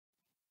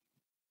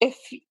if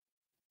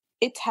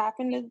it's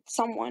happened to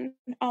someone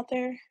out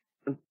there,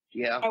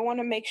 Yeah. I want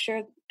to make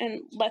sure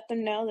and let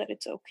them know that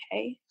it's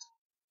okay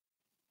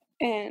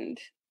and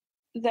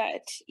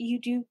that you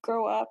do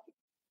grow up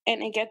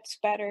and it gets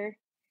better.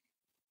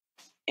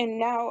 And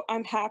now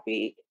I'm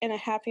happy in a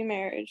happy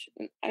marriage.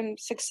 And I'm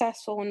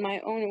successful in my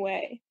own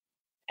way.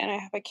 And I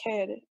have a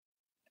kid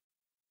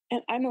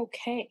and I'm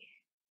okay.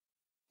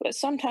 But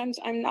sometimes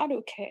I'm not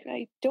okay and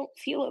I don't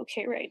feel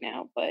okay right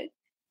now. But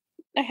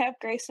I have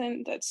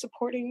Grayson that's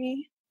supporting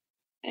me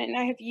and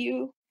I have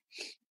you.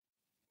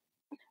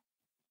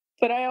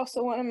 But I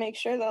also want to make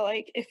sure that,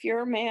 like, if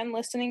you're a man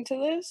listening to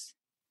this,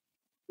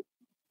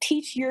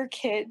 teach your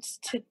kids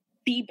to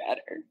be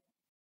better.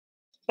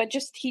 But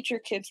just teach your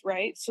kids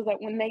right so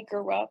that when they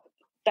grow up,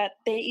 that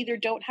they either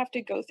don't have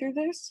to go through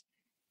this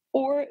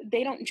or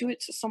they don't do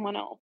it to someone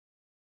else.